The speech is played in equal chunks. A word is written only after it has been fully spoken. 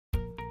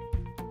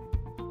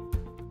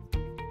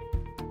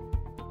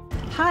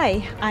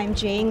Hi, I'm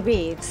Jane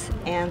Greaves,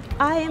 and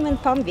I am in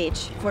Palm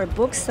Beach for a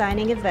book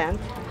signing event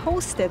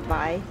hosted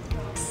by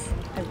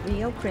a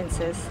real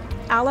princess,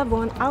 Ala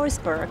von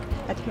Auersperg,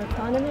 at her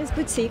eponymous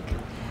boutique,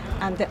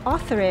 and the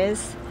author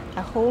is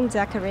a home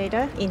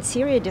decorator,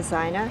 interior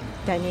designer,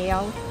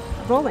 Danielle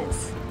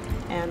Rollins.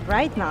 And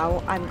right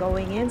now I'm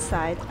going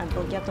inside and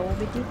we'll get all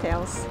the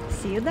details.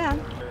 See you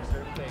then.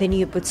 The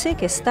new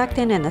boutique is tucked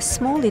in a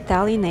small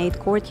Italianate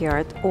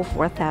courtyard off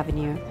 4th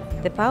Avenue.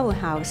 The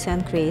powerhouse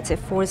and creative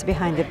force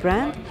behind the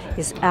brand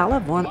is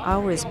Ala von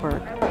Auersperg.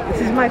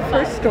 This is my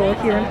first store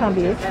here in Palm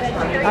Beach.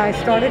 I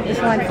started this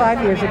line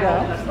 5 years ago.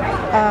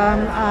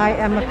 I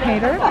am a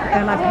painter,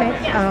 and I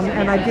paint,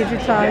 and I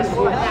digitize,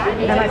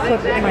 and I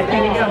put my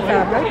paintings on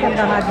fabric, and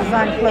then I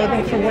design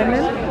clothing for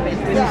women,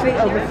 usually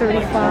over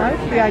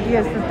 35. The idea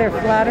is that they're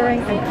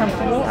flattering and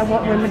comfortable. I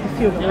want women to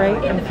feel great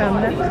and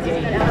feminine.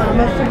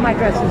 Most of my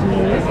dresses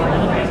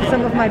nude.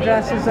 Some of my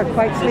dresses are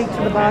quite sleek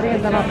to the body,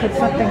 and then I'll put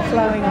something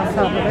flowing on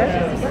top of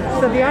it.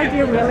 So the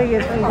idea really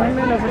is for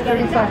women over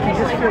 35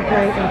 to just feel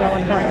great and go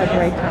and have a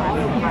great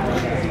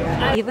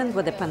time. Even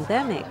with the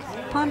pandemic,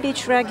 Palm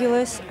Beach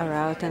regulars are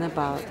out and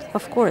about.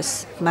 Of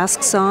course,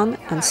 masks on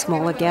and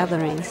smaller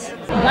gatherings.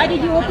 Why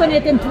did you open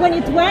it in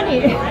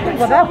 2020?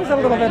 Well, that was a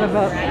little bit of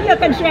a... You're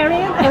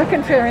contrarian? We're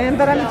contrarian,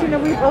 but I mean, you know,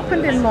 we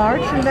opened in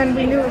March, and then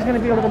we knew it was going to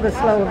be a little bit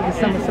slow over the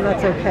summer, so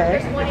that's okay.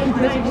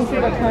 As you can see,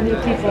 there are plenty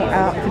of people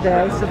out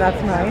today, so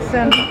that's nice.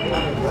 And,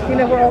 you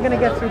know, we're all going to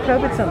get through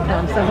COVID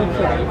sometime, so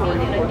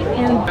hopefully.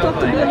 And talk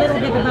to me a little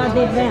bit about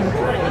the event.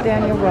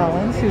 Danielle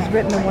Rollins, who's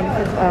written a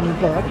wonderful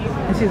book,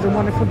 and she's a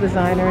wonderful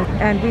designer.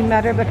 And we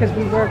met her because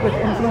we work with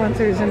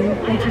influencers and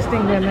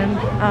interesting women.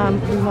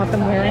 We want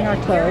them wearing our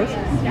clothes,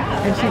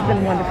 and she's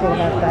been wonderful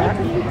about that.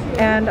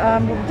 And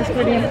we're just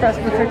really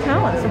impressed with her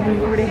talents, and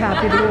we're really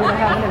happy to be able to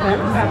have an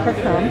event and have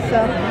her come.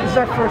 So this is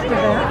our first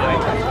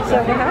event, so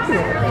we're happy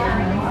with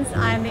it.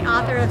 I'm the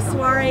author of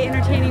Soiree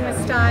Entertaining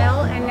with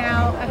Style, and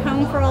now A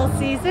Home for All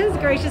Seasons,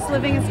 Gracious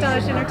Living and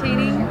Stylish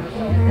Entertaining.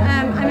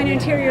 I'm an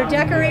interior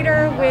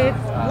decorator with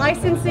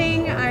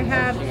licensing. I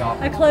have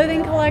a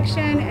clothing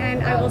collection,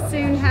 and I will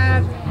soon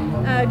have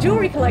a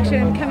jewelry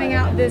collection coming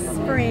out this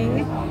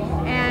spring.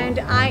 And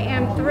I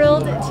am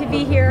thrilled to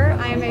be here.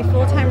 I am a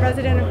full-time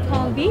resident of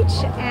Palm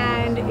Beach,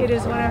 and it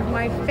is one of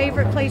my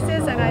favorite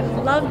places, and I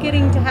love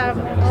getting to have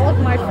all of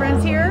my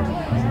friends here.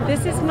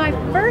 This is my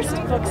first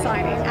book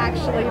signing,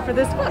 actually, for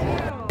this book.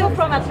 You're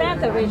from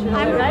Atlanta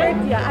originally, right?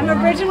 Yeah,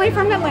 I'm originally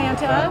from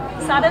Atlanta.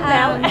 Southern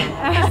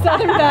Belle.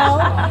 Southern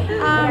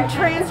Belle.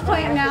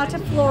 Transplant now to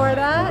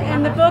Florida,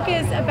 and the book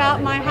is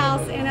about my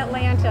house in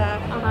Atlanta.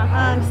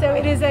 So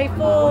it is a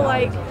full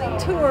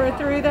tour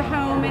through the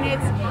home, and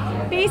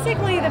it's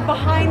basically the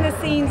behind the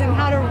scenes and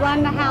how to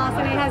run the house,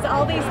 and it has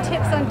all these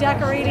tips on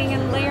decorating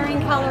and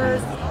layering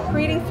colors,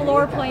 creating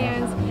floor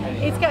plans.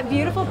 It's got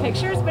beautiful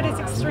pictures, but it's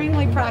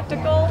extremely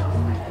practical,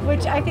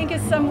 which I think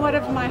is somewhat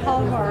of my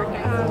hallmark.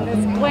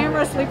 It's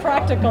glamorously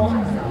practical.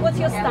 What's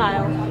your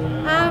style?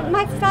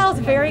 My style is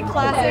very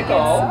classic.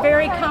 It's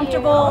very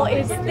comfortable.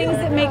 It's things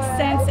that make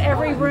sense.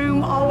 Every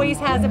room always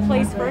has a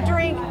place for a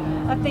drink,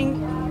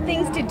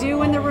 things to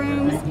do in the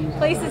rooms,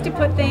 places to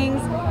put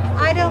things.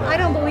 I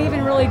don't believe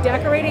in really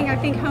decorating. I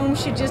think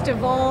homes should just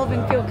evolve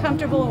and feel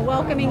comfortable and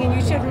welcoming, and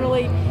you shouldn't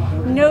really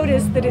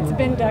notice that it's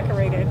been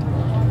decorated.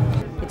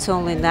 It's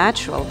only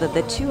natural that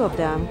the two of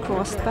them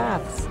crossed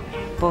paths,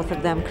 both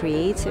of them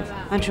creative,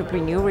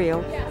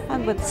 entrepreneurial,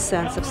 and with a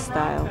sense of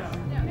style.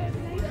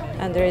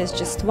 And there is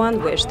just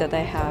one wish that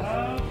I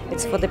have.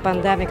 It's for the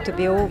pandemic to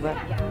be over,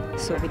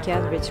 so we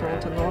can return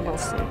to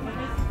normalcy,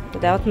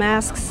 without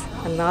masks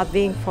and not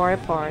being far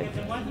apart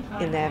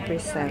in every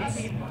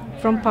sense.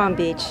 From Palm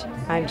Beach,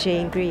 I'm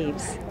Jane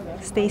Greaves.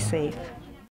 Stay safe.